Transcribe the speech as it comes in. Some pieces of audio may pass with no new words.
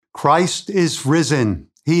Christ is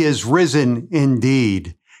risen. He is risen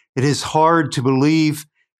indeed. It is hard to believe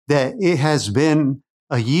that it has been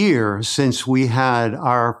a year since we had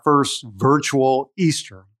our first virtual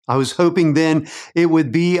Easter. I was hoping then it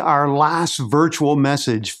would be our last virtual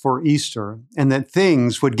message for Easter and that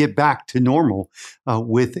things would get back to normal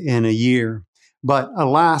within a year. But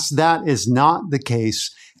alas, that is not the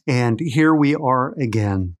case. And here we are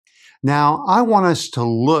again. Now, I want us to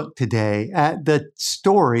look today at the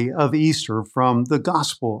story of Easter from the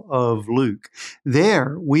Gospel of Luke.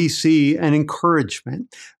 There we see an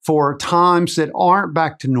encouragement for times that aren't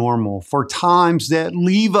back to normal, for times that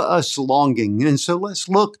leave us longing. And so let's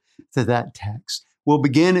look to that text. We'll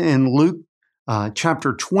begin in Luke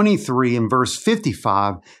chapter 23 and verse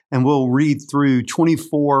 55, and we'll read through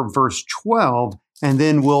 24 verse 12, and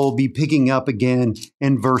then we'll be picking up again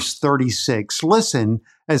in verse 36. Listen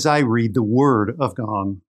as I read the word of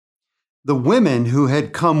God. The women who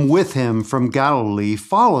had come with him from Galilee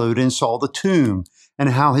followed and saw the tomb and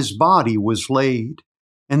how his body was laid.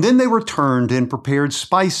 And then they returned and prepared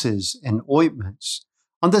spices and ointments.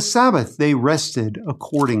 On the Sabbath they rested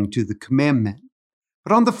according to the commandment.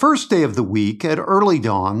 But on the first day of the week, at early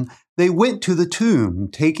dawn, they went to the tomb,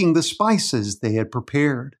 taking the spices they had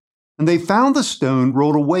prepared. And they found the stone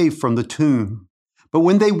rolled away from the tomb. But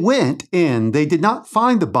when they went in, they did not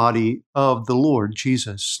find the body of the Lord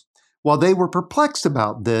Jesus. While they were perplexed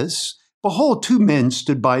about this, behold, two men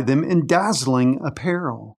stood by them in dazzling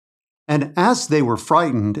apparel. And as they were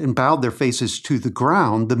frightened and bowed their faces to the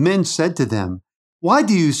ground, the men said to them, "Why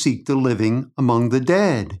do you seek the living among the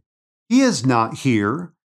dead? He is not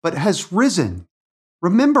here, but has risen.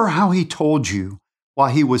 Remember how he told you, while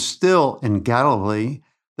he was still in Galilee,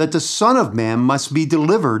 that the Son of Man must be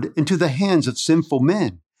delivered into the hands of sinful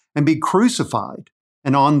men and be crucified,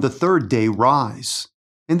 and on the third day rise."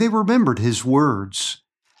 And they remembered his words.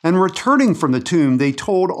 And returning from the tomb, they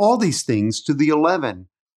told all these things to the 11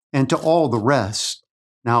 and to all the rest.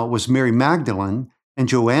 Now it was Mary Magdalene and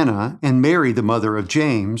Joanna and Mary, the mother of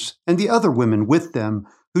James, and the other women with them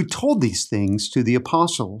who told these things to the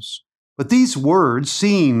apostles. But these words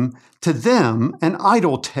seemed to them an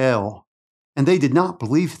idle tale, and they did not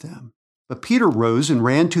believe them. But Peter rose and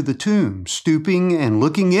ran to the tomb. Stooping and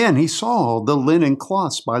looking in, he saw the linen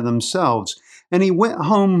cloths by themselves, and he went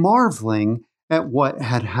home marveling at what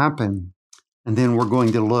had happened. And then we're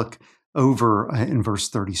going to look over in verse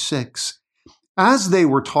 36. As they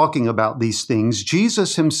were talking about these things,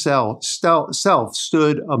 Jesus himself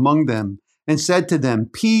stood among them and said to them,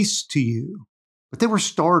 "Peace to you." But they were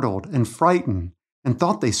startled and frightened and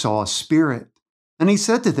thought they saw a spirit. And he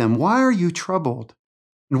said to them, "Why are you troubled?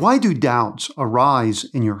 And why do doubts arise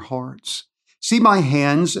in your hearts? See my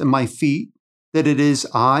hands and my feet, that it is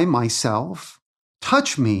I myself.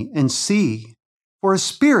 Touch me and see, for a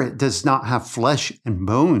spirit does not have flesh and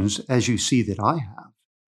bones, as you see that I have."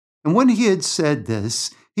 And when he had said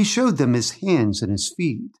this, he showed them his hands and his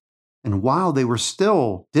feet. And while they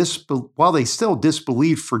still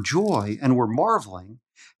disbelieved for joy and were marveling,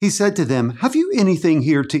 he said to them, "Have you anything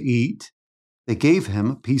here to eat?" They gave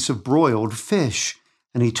him a piece of broiled fish,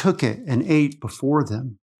 and he took it and ate before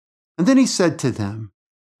them. And then he said to them,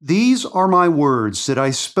 "These are my words that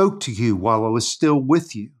I spoke to you while I was still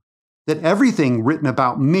with you, that everything written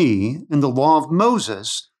about me in the law of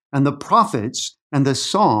Moses and the prophets and the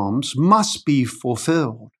Psalms must be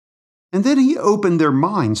fulfilled." And then he opened their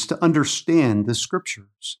minds to understand the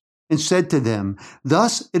scriptures and said to them,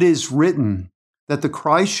 "Thus it is written that the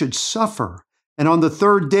Christ should suffer and on the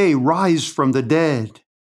third day rise from the dead,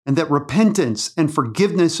 and that repentance and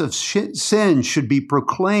forgiveness of sin should be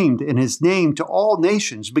proclaimed in his name to all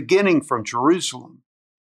nations, beginning from Jerusalem.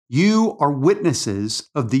 You are witnesses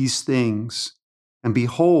of these things. And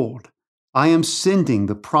behold, I am sending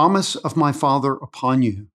the promise of my Father upon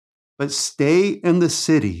you. But stay in the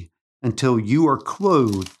city until you are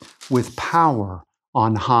clothed with power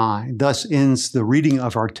on high." Thus ends the reading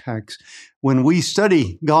of our text. When we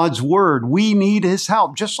study God's word, we need his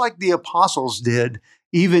help, just like the apostles did,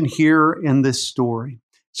 even here in this story.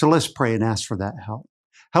 So let's pray and ask for that help.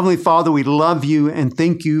 Heavenly Father, we love you and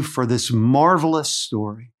thank you for this marvelous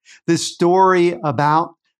story, this story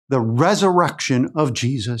about the resurrection of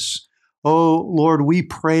Jesus. Oh, Lord, we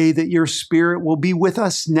pray that your Spirit will be with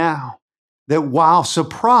us now, that while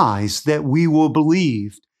surprised that we will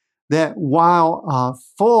believe, that while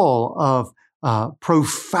full of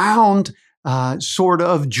profound sort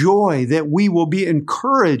of joy, that we will be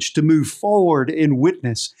encouraged to move forward in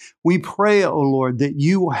witness. We pray, O Lord, that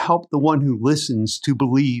you will help the one who listens to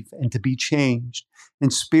believe and to be changed.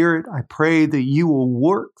 And Spirit, I pray that you will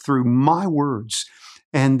work through my words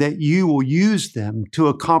and that you will use them to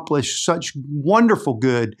accomplish such wonderful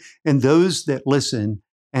good in those that listen,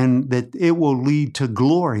 and that it will lead to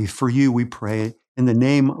glory for you, we pray, in the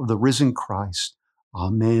name of the risen Christ.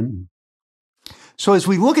 Amen. So as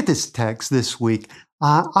we look at this text this week,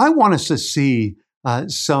 I want us to see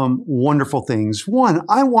some wonderful things. One,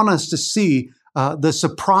 I want us to see the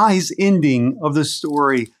surprise ending of the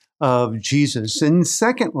story of Jesus. And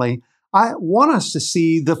secondly, I want us to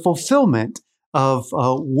see the fulfillment of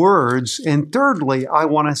words. And thirdly, I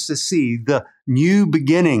want us to see the new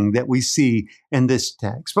beginning that we see in this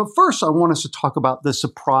text. But first, I want us to talk about the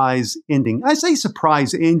surprise ending. I say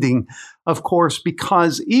surprise ending, of course,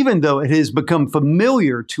 because even though it has become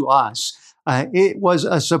familiar to us, it was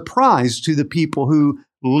a surprise to the people who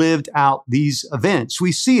lived out these events.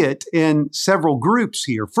 We see it in several groups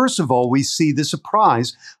here. First of all, we see the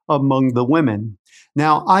surprise among the women.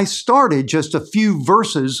 Now, I started just a few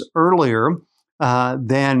verses earlier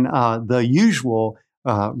than the usual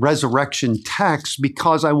resurrection text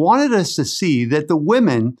because I wanted us to see that the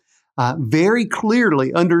women very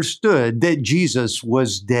clearly understood that Jesus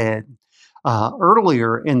was dead.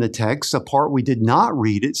 Earlier in the text, a part we did not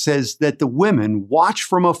read, it says that the women watched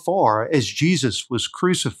from afar as Jesus was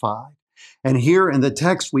crucified. And here in the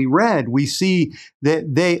text we read, we see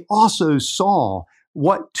that they also saw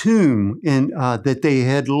what tomb that they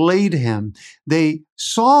had laid him. They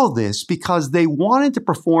saw this because they wanted to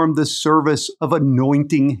perform the service of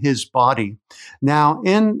anointing his body. Now,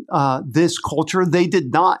 in this culture, they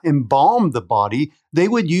did not embalm the body. They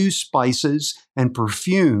would use spices and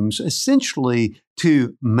perfumes, essentially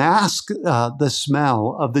to mask the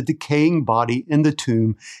smell of the decaying body in the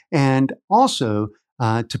tomb, and also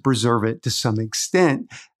to preserve it to some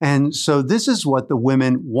extent. And so this is what the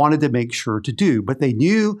women wanted to make sure to do. But they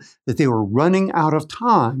knew that they were running out of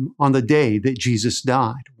time on the day that Jesus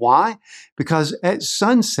died. Why? Because at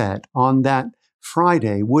sunset on that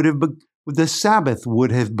Friday the Sabbath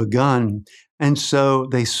would have begun. And so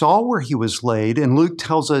they saw where he was laid. And Luke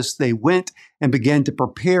tells us they went and began to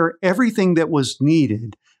prepare everything that was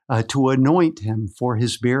needed to anoint him for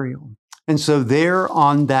his burial. And so there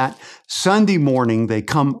on that Sunday morning, they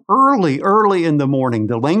come early in the morning.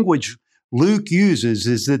 The language Luke uses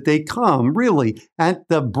is that they come really at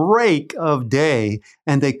the break of day,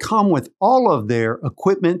 and they come with all of their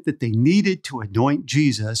equipment that they needed to anoint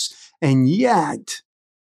Jesus. And yet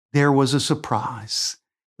there was a surprise.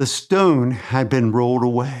 The stone had been rolled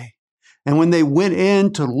away. And when they went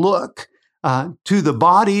in to look to the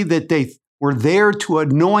body that they were there to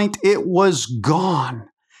anoint, it was gone.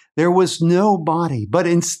 There was no body, but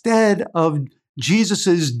instead of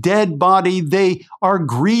Jesus's dead body, they are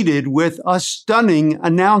greeted with a stunning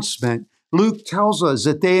announcement. Luke tells us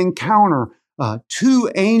that they encounter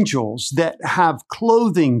two angels that have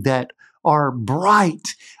clothing that are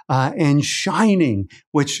bright and shining,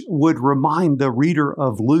 which would remind the reader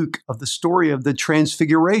of Luke of the story of the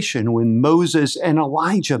Transfiguration when Moses and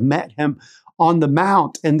Elijah met him on the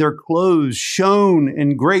mount and their clothes shone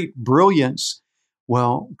in great brilliance.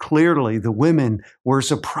 Well, clearly the women were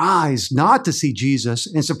surprised not to see Jesus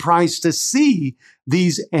and surprised to see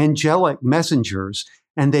these angelic messengers,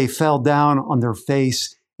 and they fell down on their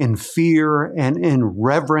face in fear and in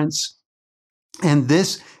reverence. And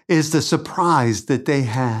this is the surprise that they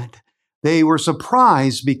had. They were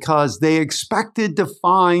surprised because they expected to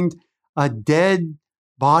find a dead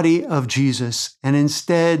body of Jesus, and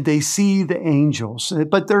instead they see the angels.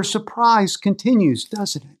 But their surprise continues,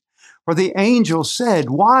 doesn't it? For the angel said,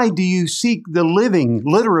 "Why do you seek the living,"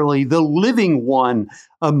 literally the living one,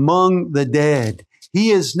 among the dead? He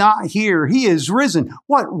is not here. He is risen.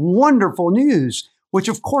 What wonderful news, which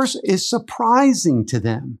of course is surprising to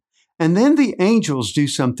them. And then the angels do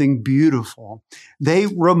something beautiful. They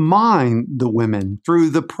remind the women through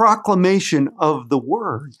the proclamation of the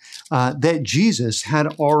word that Jesus had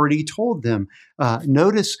already told them.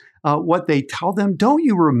 Notice what they tell them. Don't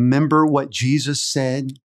you remember what Jesus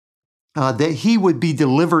said? That he would be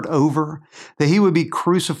delivered over, that he would be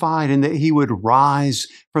crucified, and that he would rise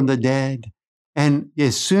from the dead. And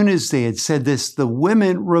as soon as they had said this, the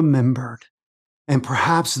women remembered. And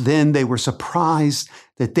perhaps then they were surprised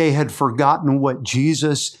that they had forgotten what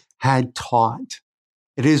Jesus had taught.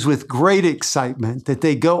 It is with great excitement that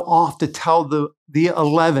they go off to tell the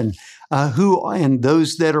 11 and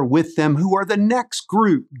those that are with them, who are the next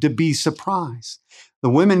group to be surprised. The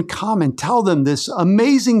women come and tell them this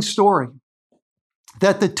amazing story,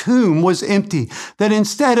 that the tomb was empty, that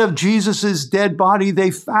instead of Jesus's dead body, they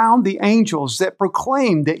found the angels that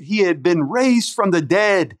proclaimed that he had been raised from the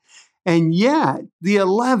dead. And yet the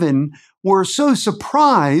 11 were so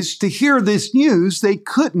surprised to hear this news, they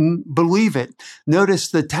couldn't believe it. Notice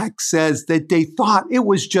the text says that they thought it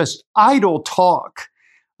was just idle talk.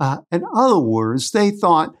 In other words, they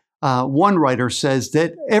thought, one writer says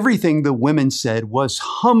that everything the women said was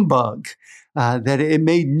humbug, that it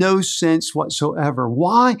made no sense whatsoever.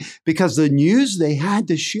 Why? Because the news they had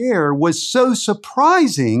to share was so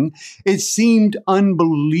surprising, it seemed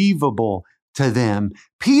unbelievable to them.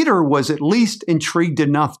 Peter was at least intrigued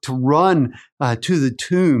enough to run to the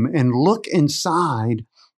tomb and look inside,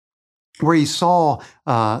 where he saw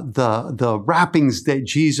the wrappings that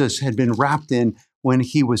Jesus had been wrapped in when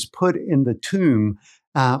he was put in the tomb.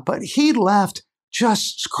 But he left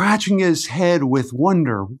just scratching his head with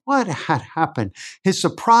wonder. What had happened? His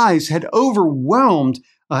surprise had overwhelmed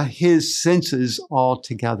his senses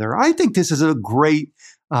altogether. I think this is a great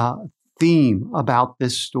theme about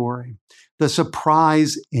this story, the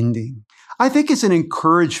surprise ending. I think it's an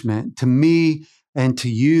encouragement to me and to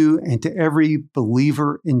you and to every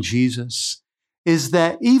believer in Jesus, is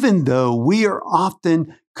that even though we are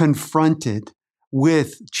often confronted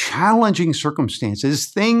with challenging circumstances,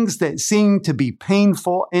 things that seem to be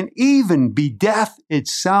painful and even be death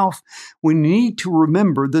itself, we need to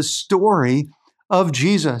remember the story of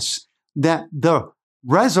Jesus, that the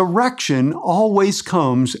resurrection always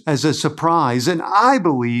comes as a surprise. And I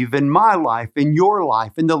believe in my life, in your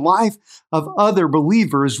life, in the life of other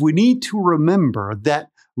believers, we need to remember that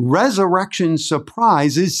resurrection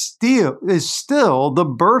surprise is still the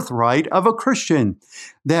birthright of a Christian,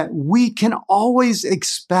 that we can always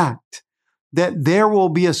expect that there will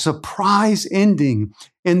be a surprise ending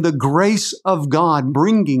in the grace of God,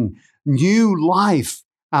 bringing new life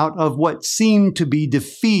out of what seemed to be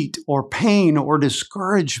defeat or pain or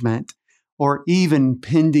discouragement or even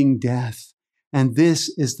pending death. And this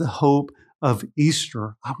is the hope of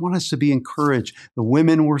Easter. I want us to be encouraged. The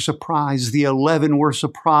women were surprised. The 11 were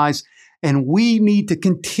surprised. And we need to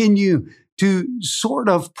continue to sort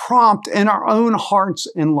of prompt in our own hearts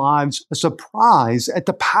and lives a surprise at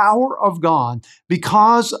the power of God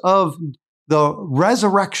because of the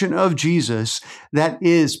resurrection of Jesus that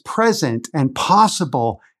is present and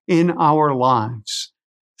possible in our lives.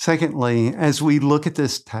 Secondly, as we look at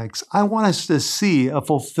this text, I want us to see a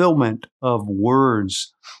fulfillment of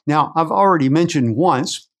words. Now, I've already mentioned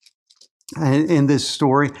once in this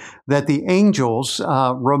story that the angels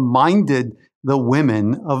reminded the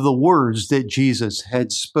women of the words that Jesus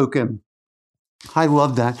had spoken. I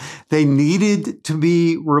love that. They needed to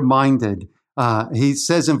be reminded. He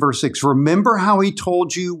says in verse 6, remember how he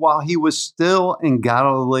told you while he was still in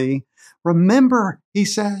Galilee? Remember, he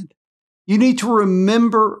said. You need to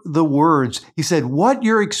remember the words. He said, what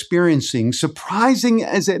you're experiencing, surprising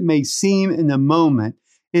as it may seem in the moment,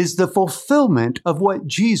 is the fulfillment of what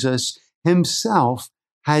Jesus himself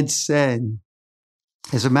had said.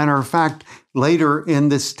 As a matter of fact, later in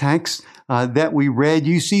this text that we read,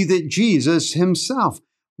 you see that Jesus himself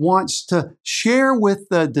wants to share with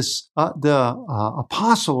the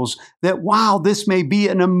apostles that while this may be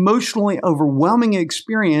an emotionally overwhelming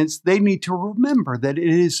experience, they need to remember that it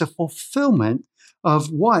is a fulfillment of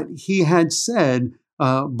what he had said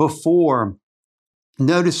before.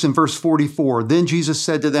 Notice in verse 44, then Jesus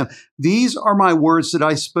said to them, these are my words that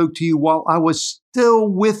I spoke to you while I was still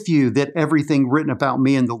with you, that everything written about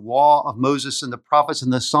me in the law of Moses and the prophets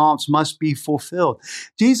and the Psalms must be fulfilled.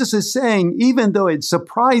 Jesus is saying, even though it's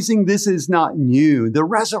surprising, this is not new. The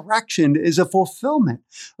resurrection is a fulfillment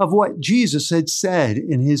of what Jesus had said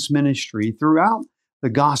in his ministry. Throughout the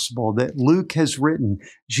gospel that Luke has written,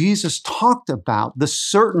 Jesus talked about the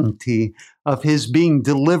certainty of his being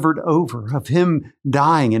delivered over, of him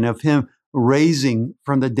dying and of him raising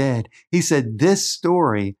from the dead. He said this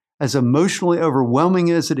story, as emotionally overwhelming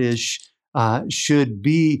as it is, should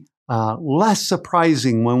be less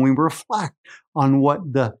surprising when we reflect on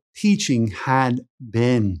what the teaching had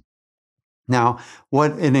been. Now,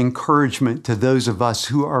 what an encouragement to those of us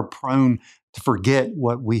who are prone to forget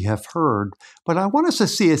what we have heard. But I want us to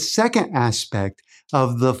see a second aspect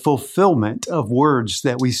of the fulfillment of words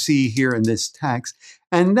that we see here in this text.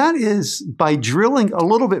 And that is by drilling a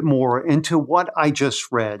little bit more into what I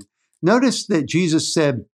just read. Notice that Jesus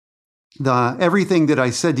said, everything that I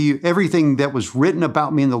said to you, everything that was written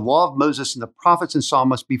about me in the law of Moses and the prophets and Psalms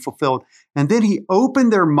must be fulfilled. And then he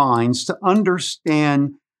opened their minds to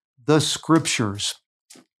understand the scriptures.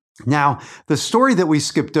 Now, the story that we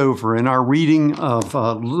skipped over in our reading of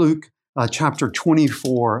Luke chapter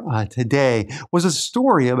 24 today was a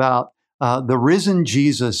story about the risen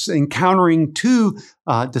Jesus encountering two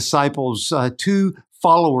disciples, two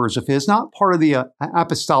followers of his, not part of the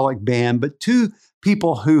apostolic band, but two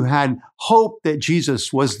people who had hoped that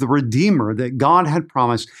Jesus was the Redeemer that God had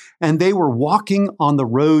promised, and they were walking on the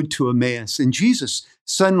road to Emmaus. And Jesus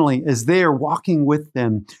suddenly is there walking with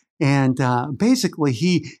them. And basically,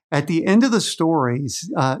 he, at the end of the story,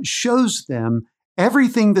 shows them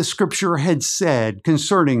everything the scripture had said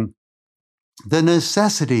concerning the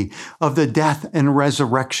necessity of the death and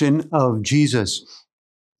resurrection of Jesus.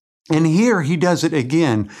 And here he does it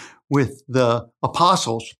again with the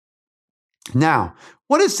apostles. Now,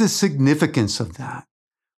 what is the significance of that?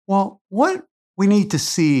 Well, what we need to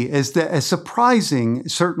see is that, as surprising,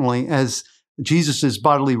 certainly, as Jesus'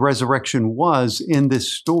 bodily resurrection was in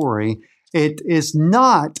this story, it is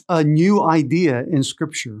not a new idea in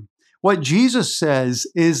Scripture. What Jesus says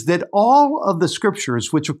is that all of the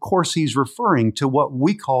scriptures, which of course he's referring to what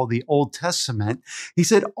we call the Old Testament, he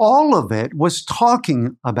said all of it was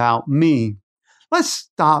talking about me. Let's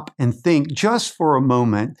stop and think just for a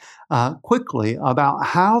moment quickly about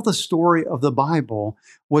how the story of the Bible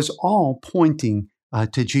was all pointing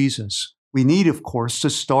to Jesus. We need, of course, to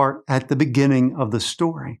start at the beginning of the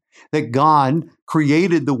story, that God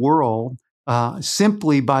created the world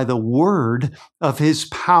simply by the word of his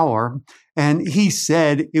power, and he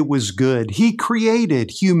said it was good. He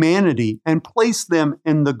created humanity and placed them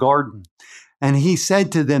in the garden. And he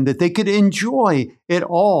said to them that they could enjoy it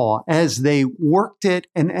all as they worked it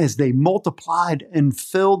and as they multiplied and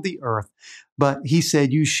filled the earth. But he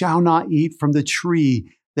said, you shall not eat from the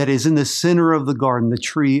tree that is in the center of the garden, the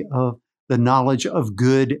tree of the knowledge of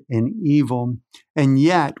good and evil. And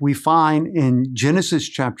yet we find in Genesis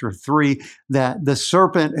chapter 3 that the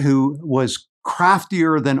serpent, who was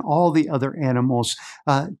craftier than all the other animals,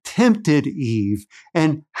 tempted Eve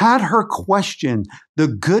and had her question the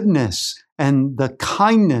goodness and the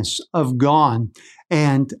kindness of God.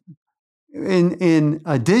 And in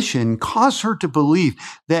addition, caused her to believe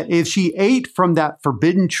that if she ate from that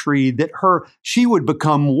forbidden tree, that she would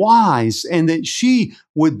become wise and that she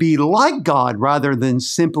would be like God rather than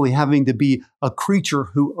simply having to be a creature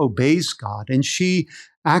who obeys God. And she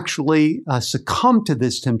actually succumbed to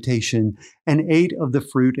this temptation and ate of the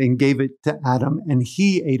fruit and gave it to Adam, and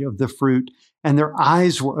he ate of the fruit, and their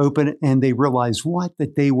eyes were open and they realized what?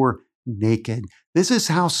 That they were naked. This is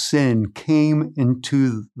how sin came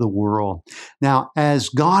into the world. Now, as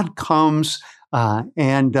God comes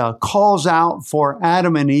and calls out for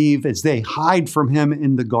Adam and Eve as they hide from him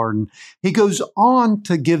in the garden, he goes on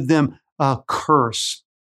to give them a curse.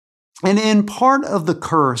 And in part of the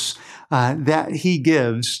curse that he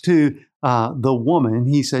gives to the woman,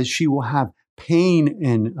 he says she will have pain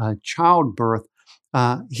in childbirth.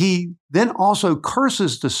 He then also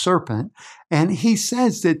curses the serpent, and he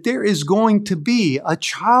says that there is going to be a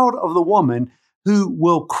child of the woman who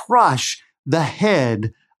will crush the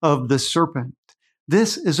head of the serpent.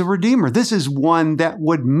 This is a redeemer. This is one that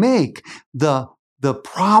would make the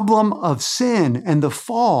problem of sin and the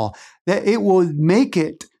fall, that it will make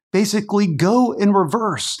it basically go in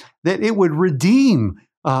reverse, that it would redeem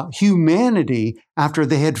humanity after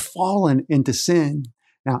they had fallen into sin.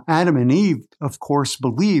 Now, Adam and Eve, of course,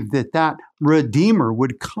 believed that that Redeemer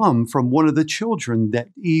would come from one of the children that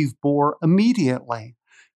Eve bore immediately.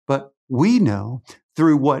 But we know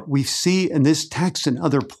through what we see in this text and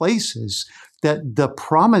other places that the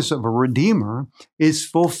promise of a Redeemer is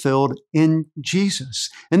fulfilled in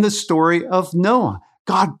Jesus. In the story of Noah,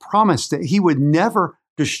 God promised that he would never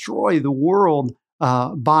destroy the world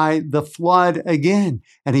by the flood again.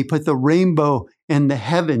 And he put the rainbow in the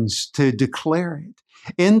heavens to declare it.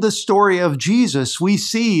 In the story of Jesus, we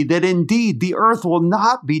see that indeed the earth will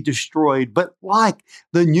not be destroyed, but like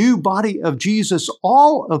the new body of Jesus,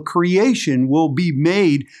 all of creation will be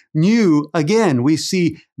made new again. We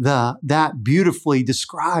see that beautifully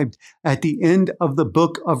described at the end of the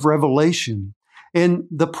book of Revelation. In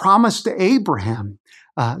the promise to Abraham,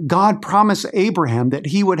 God promised Abraham that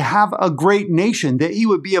he would have a great nation, that he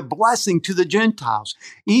would be a blessing to the Gentiles.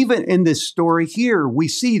 Even in this story here, we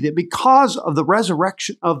see that because of the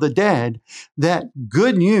resurrection of the dead, that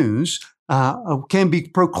good news can be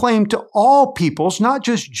proclaimed to all peoples, not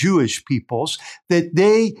just Jewish peoples, that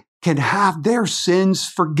they can have their sins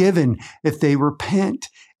forgiven if they repent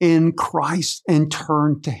in Christ and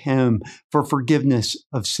turn to him for forgiveness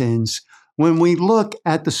of sins. When we look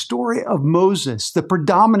at the story of Moses, the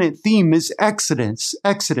predominant theme is Exodus,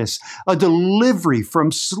 a delivery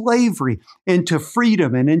from slavery into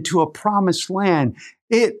freedom and into a promised land.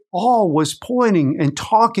 It all was pointing and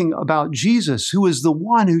talking about Jesus, who is the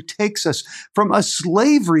one who takes us from a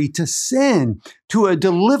slavery to sin to a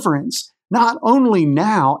deliverance not only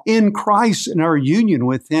now in Christ and our union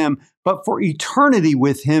with him, but for eternity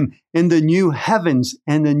with him in the new heavens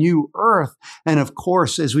and the new earth. And of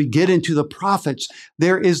course, as we get into the prophets,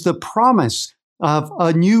 there is the promise of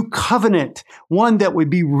a new covenant, one that would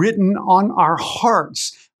be written on our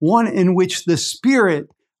hearts, one in which the Spirit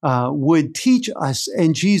would teach us.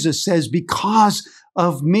 And Jesus says, because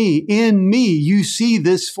of me, in me, you see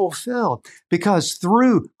this fulfilled. Because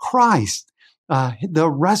through Christ, the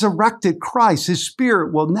resurrected Christ, his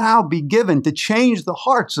Spirit will now be given to change the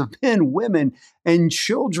hearts of men, women, and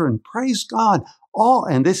children. Praise God.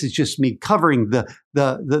 And this is just me covering the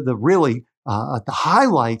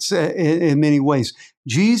highlights in many ways.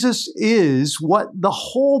 Jesus is what the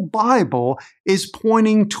whole Bible is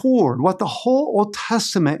pointing toward, what the whole Old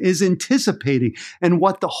Testament is anticipating, and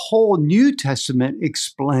what the whole New Testament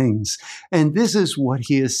explains. And this is what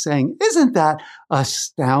he is saying. Isn't that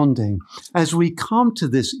astounding? As we come to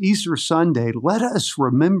this Easter Sunday, let us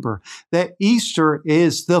remember that Easter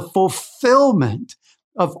is the fulfillment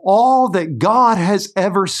of all that God has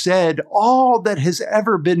ever said, all that has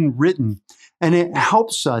ever been written. And it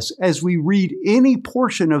helps us as we read any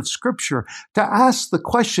portion of Scripture to ask the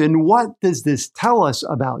question, what does this tell us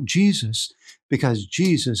about Jesus? Because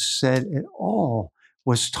Jesus said it all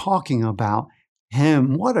was talking about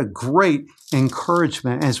him. What a great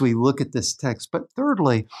encouragement as we look at this text. But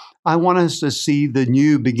thirdly, I want us to see the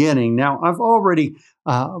new beginning. Now, I've already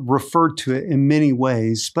referred to it in many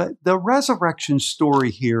ways, but the resurrection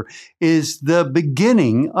story here is the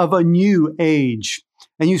beginning of a new age.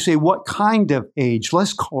 And you say, what kind of age?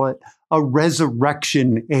 Let's call it a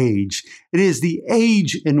resurrection age. It is the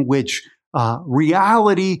age in which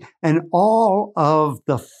reality and all of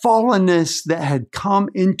the fallenness that had come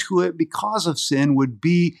into it because of sin would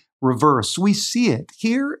be reversed. We see it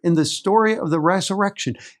here in the story of the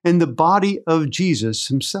resurrection in the body of Jesus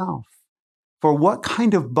himself. For what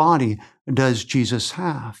kind of body does Jesus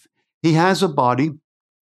have? He has a body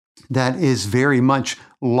that is very much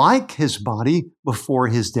like his body before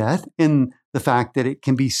his death in the fact that it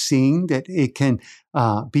can be seen, that it can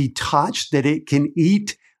be touched, that it can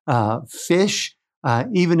eat fish,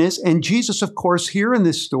 even is. And Jesus, of course, here in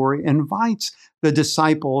this story invites the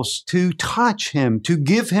disciples to touch him, to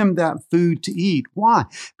give him that food to eat. Why?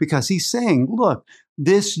 Because he's saying, look,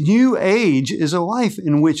 this new age is a life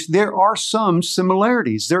in which there are some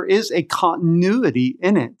similarities. There is a continuity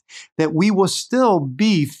in it, that we will still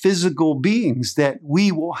be physical beings, that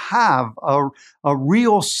we will have a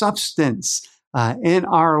real substance in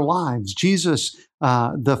our lives. Jesus,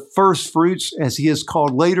 the first fruits, as he is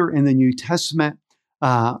called later in the New Testament,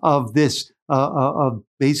 of this, of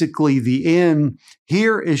basically the end,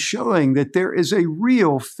 here is showing that there is a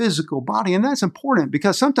real physical body. And that's important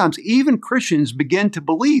because sometimes even Christians begin to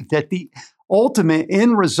believe that the ultimate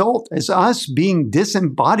end result is us being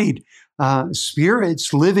disembodied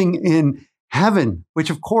spirits living in heaven, which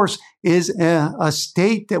of course is a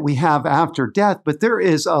state that we have after death, but there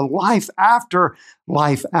is a life after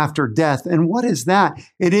death. And what is that?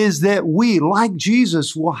 It is that we, like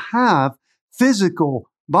Jesus, will have physical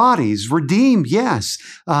bodies, redeemed, yes,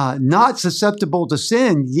 not susceptible to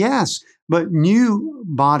sin, yes, but new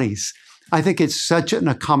bodies. I think it's such an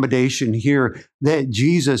accommodation here that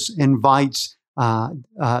Jesus invites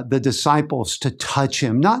the disciples to touch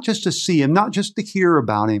him, not just to see him, not just to hear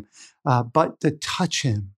about him, but to touch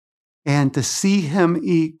him and to see him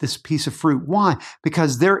eat this piece of fruit. Why?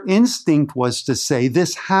 Because their instinct was to say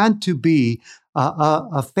this had to be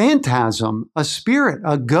a phantasm, a spirit,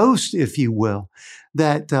 a ghost, if you will,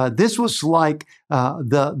 that this was like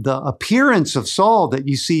the appearance of Saul that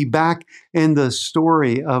you see back in the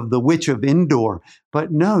story of the witch of Endor.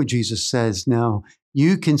 But no, Jesus says, no,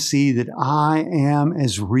 you can see that I am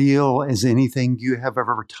as real as anything you have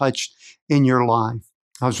ever touched in your life.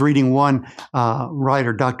 I was reading one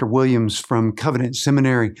writer, Dr. Williams from Covenant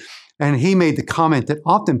Seminary, and he made the comment that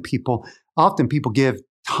often people give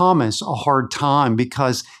Thomas a hard time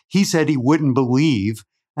because he said he wouldn't believe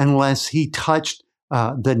unless he touched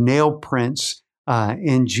the nail prints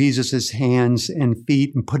in Jesus's hands and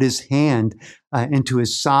feet and put his hand into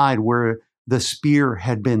his side where the spear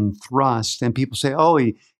had been thrust. And people say, oh,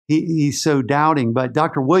 he's so doubting. But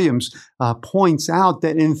Dr. Williams points out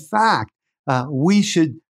that, in fact, we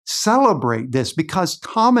should celebrate this because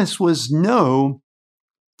Thomas was no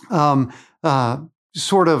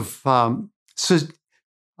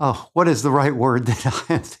what is the right word that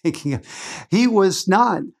I am thinking of? He was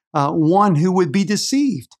not one who would be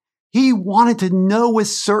deceived. He wanted to know with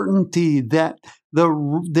certainty that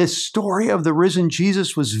this story of the risen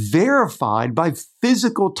Jesus was verified by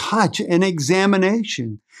physical touch and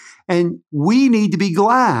examination. And we need to be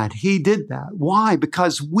glad he did that. Why?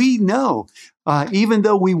 Because we know, even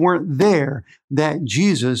though we weren't there, that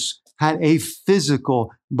Jesus had a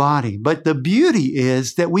physical body. But the beauty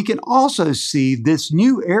is that we can also see this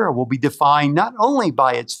new era will be defined not only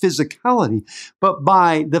by its physicality, but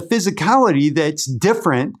by the physicality that's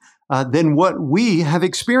different than what we have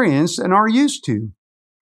experienced and are used to.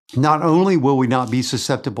 Not only will we not be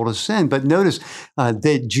susceptible to sin, but notice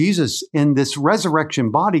that Jesus in this resurrection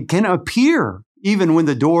body can appear even when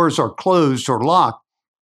the doors are closed or locked.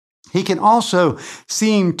 He can also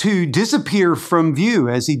seem to disappear from view,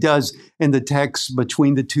 as he does in the text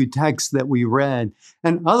between the two texts that we read.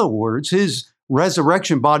 In other words, his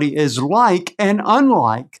resurrection body is like and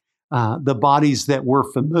unlike the bodies that we're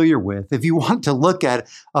familiar with. If you want to look at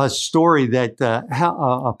a story that,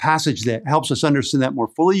 a passage that helps us understand that more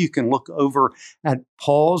fully, you can look over at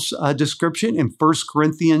Paul's description in 1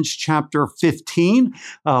 Corinthians chapter 15,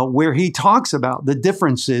 where he talks about the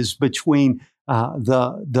differences between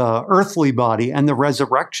the earthly body and the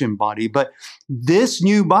resurrection body. But this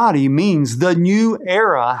new body means the new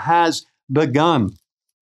era has begun.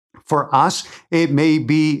 For us, it may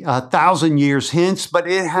be 1,000 years hence, but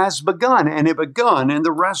it has begun, and it begun in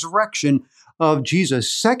the resurrection of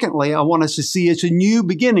Jesus. Secondly, I want us to see it's a new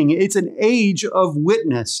beginning. It's an age of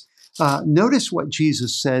witness. Notice what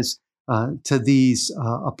Jesus says to these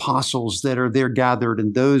apostles that are there gathered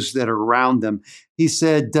and those that are around them. He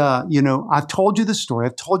said, I've told you the story.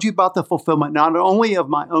 I've told you about the fulfillment, not only of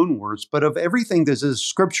my own words, but of everything that the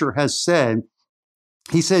scripture has said.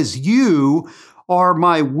 He says, you are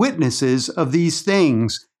my witnesses of these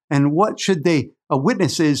things. And what should they? A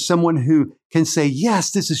witness is someone who can say,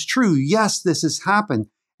 yes, this is true. Yes, this has happened.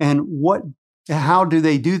 And how do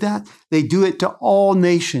they do that? They do it to all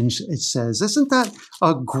nations, it says. Isn't that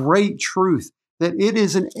a great truth? That it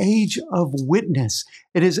is an age of witness.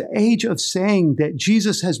 It is an age of saying that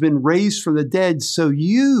Jesus has been raised from the dead. So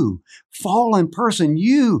you, fallen person,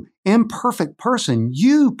 you, imperfect person,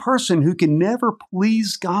 you person who can never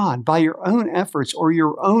please God by your own efforts or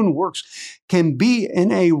your own works, can be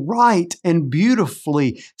in a right and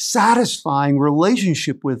beautifully satisfying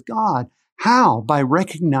relationship with God. How? By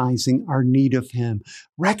recognizing our need of Him,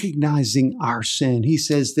 recognizing our sin. He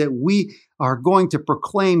says that we are going to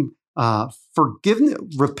proclaim forgiveness,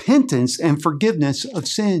 repentance, and forgiveness of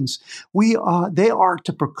sins. They are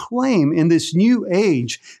to proclaim in this new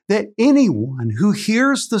age that anyone who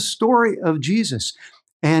hears the story of Jesus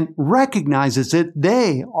and recognizes that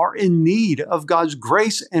they are in need of God's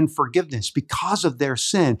grace and forgiveness because of their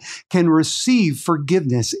sin can receive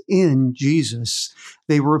forgiveness in Jesus.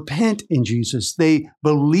 They repent in Jesus. They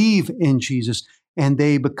believe in Jesus, and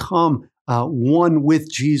they become one with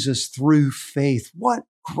Jesus through faith. What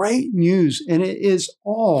great news. And it is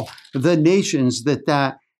all the nations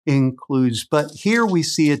that includes. But here we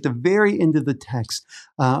see at the very end of the text,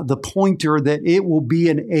 the pointer that it will be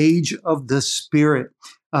an age of the Spirit.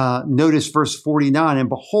 Notice verse 49, and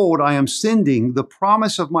behold, I am sending the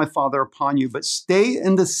promise of my Father upon you, but stay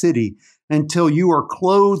in the city until you are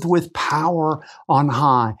clothed with power on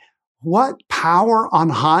high. What power on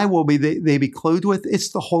high will they be clothed with?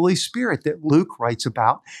 It's the Holy Spirit that Luke writes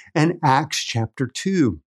about in Acts chapter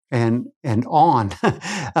 2 and on.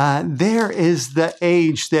 There is the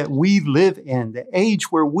age that we live in, the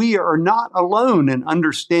age where we are not alone in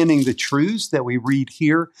understanding the truths that we read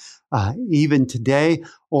here, even today,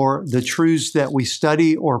 or the truths that we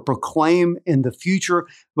study or proclaim in the future,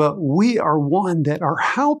 but we are one that are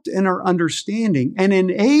helped in our understanding and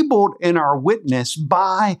enabled in our witness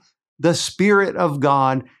by the Spirit of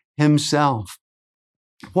God Himself.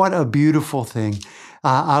 What a beautiful thing.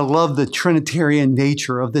 I love the Trinitarian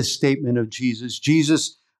nature of this statement of Jesus.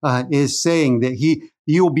 Jesus is saying that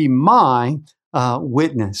you'll be my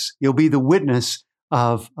witness. You'll be the witness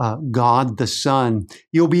of God the Son.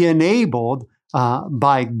 You'll be enabled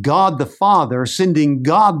by God the Father, sending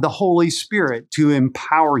God the Holy Spirit to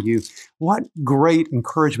empower you. What great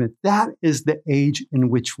encouragement. That is the age in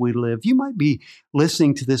which we live. You might be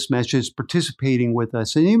listening to this message, participating with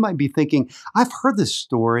us, and you might be thinking, I've heard this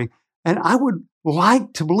story, and I would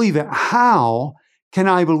like to believe it. How can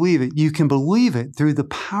I believe it? You can believe it through the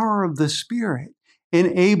power of the Spirit,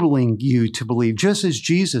 enabling you to believe, just as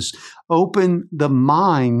Jesus opened the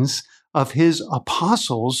minds of His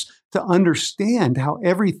apostles to understand how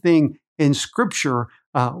everything in Scripture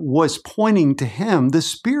was pointing to Him. The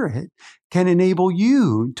Spirit can enable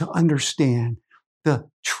you to understand the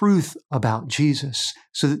truth about Jesus,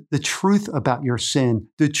 so that the truth about your sin,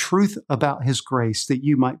 the truth about His grace, that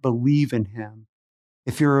you might believe in Him.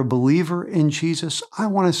 If you're a believer in Jesus, I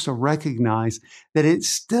want us to recognize that it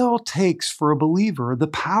still takes for a believer the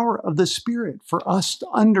power of the Spirit for us to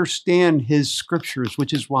understand his scriptures,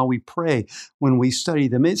 which is why we pray when we study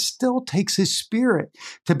them. It still takes his Spirit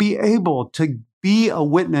to be able to be a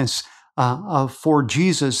witness for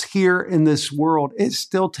Jesus here in this world. It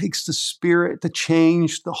still takes the Spirit to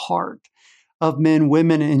change the heart of men,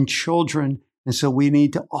 women, and children. And so we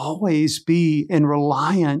need to always be in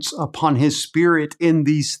reliance upon his Spirit in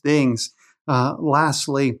these things.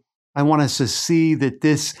 Lastly, I want us to see that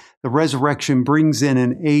the resurrection brings in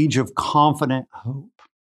an age of confident hope.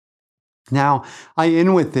 Now, I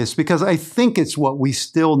end with this because I think it's what we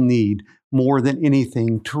still need more than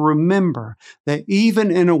anything, to remember that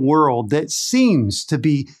even in a world that seems to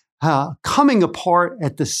be coming apart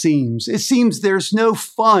at the seams, it seems there's no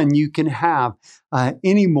fun you can have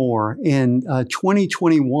anymore in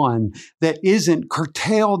 2021 that isn't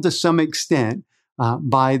curtailed to some extent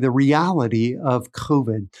by the reality of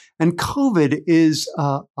COVID. And COVID is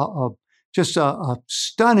just a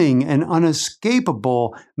stunning and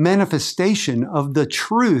unescapable manifestation of the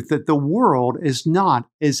truth that the world is not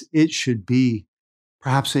as it should be.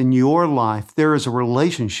 Perhaps in your life, there is a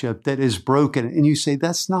relationship that is broken, and you say,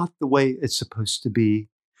 that's not the way it's supposed to be.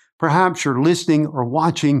 Perhaps you're listening or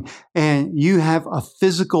watching, and you have a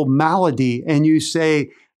physical malady, and you say,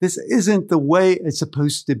 this isn't the way it's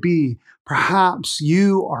supposed to be. Perhaps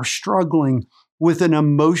you are struggling with an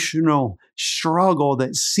emotional struggle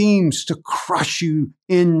that seems to crush you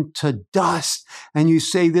into dust. And you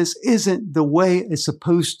say, this isn't the way it's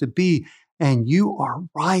supposed to be. And you are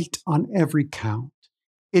right on every count.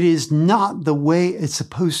 It is not the way it's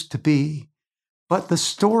supposed to be. But the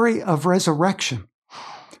story of resurrection,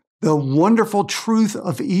 the wonderful truth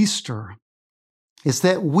of Easter, is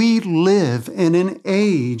that we live in an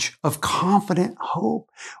age of confident hope.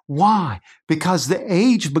 Why? Because the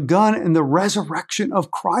age begun in the resurrection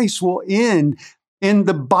of Christ will end in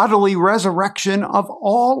the bodily resurrection of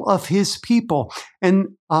all of his people,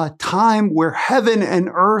 in a time where heaven and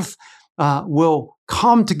earth will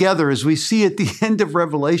come together, as we see at the end of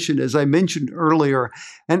Revelation, as I mentioned earlier.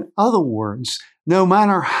 In other words, no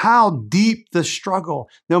matter how deep the struggle,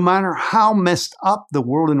 no matter how messed up the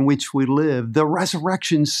world in which we live, the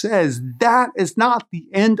resurrection says that is not the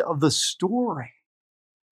end of the story.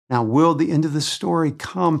 Now, will the end of the story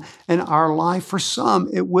come in our life? For some,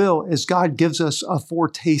 it will, as God gives us a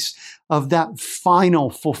foretaste of that final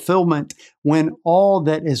fulfillment when all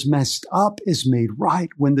that is messed up is made right,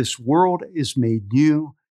 when this world is made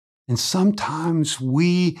new. And sometimes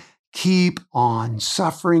we keep on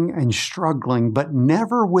suffering and struggling, but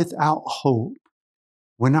never without hope.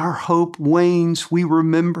 When our hope wanes, we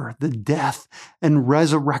remember the death and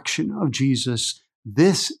resurrection of Jesus.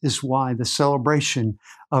 This is why the celebration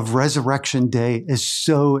of Resurrection Day is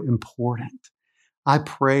so important. I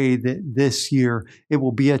pray that this year it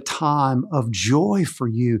will be a time of joy for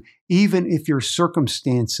you, even if your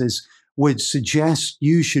circumstances would suggest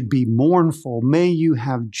you should be mournful. May you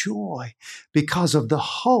have joy because of the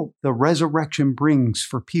hope the resurrection brings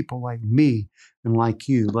for people like me and like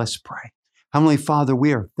you. Let's pray. Heavenly Father,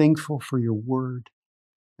 we are thankful for your word,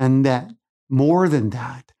 and that more than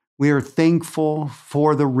that, we are thankful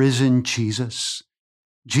for the risen Jesus.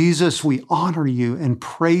 Jesus, we honor you and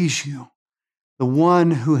praise you, the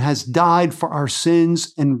one who has died for our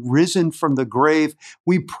sins and risen from the grave.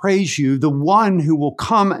 We praise you, the one who will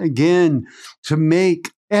come again to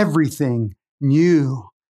make everything new,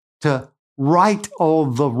 to right all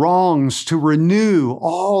the wrongs, to renew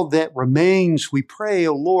all that remains. We pray,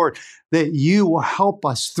 O Lord, that you will help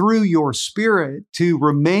us through your Spirit to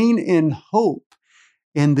remain in hope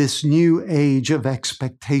in this new age of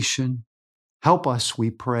expectation. Help us, we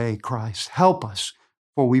pray, Christ. Help us,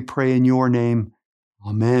 for we pray in your name.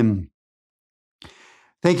 Amen.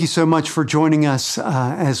 Thank you so much for joining us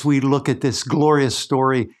as we look at this glorious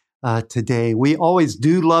story today. We always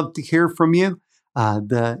do love to hear from you.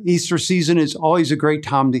 The Easter season is always a great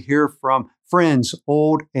time to hear from friends,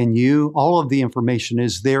 old and new. All of the information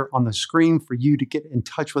is there on the screen for you to get in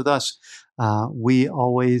touch with us. We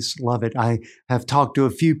always love it. I have talked to a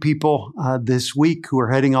few people this week who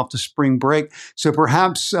are heading off to spring break. So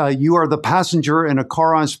perhaps you are the passenger in a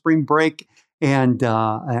car on spring break, and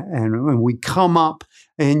when we come up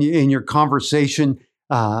in your conversation,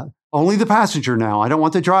 only the passenger now. I don't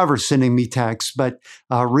want the driver sending me texts, but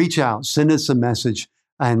reach out, send us a message,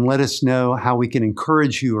 and let us know how we can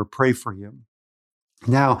encourage you or pray for you.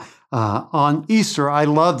 Now, on Easter, I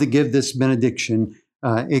love to give this benediction.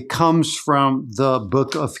 It comes from the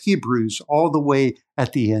book of Hebrews all the way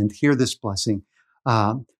at the end. Hear this blessing.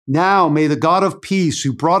 Now may the God of peace,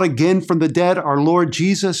 who brought again from the dead our Lord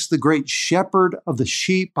Jesus, the great shepherd of the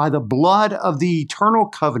sheep, by the blood of the eternal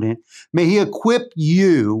covenant, may he equip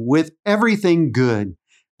you with everything good,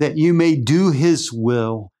 that you may do his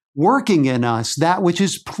will, working in us that which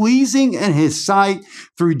is pleasing in his sight,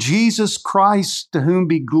 through Jesus Christ, to whom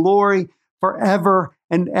be glory forever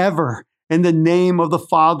and ever. In the name of the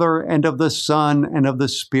Father, and of the Son, and of the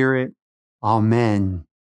Spirit. Amen.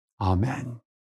 Amen.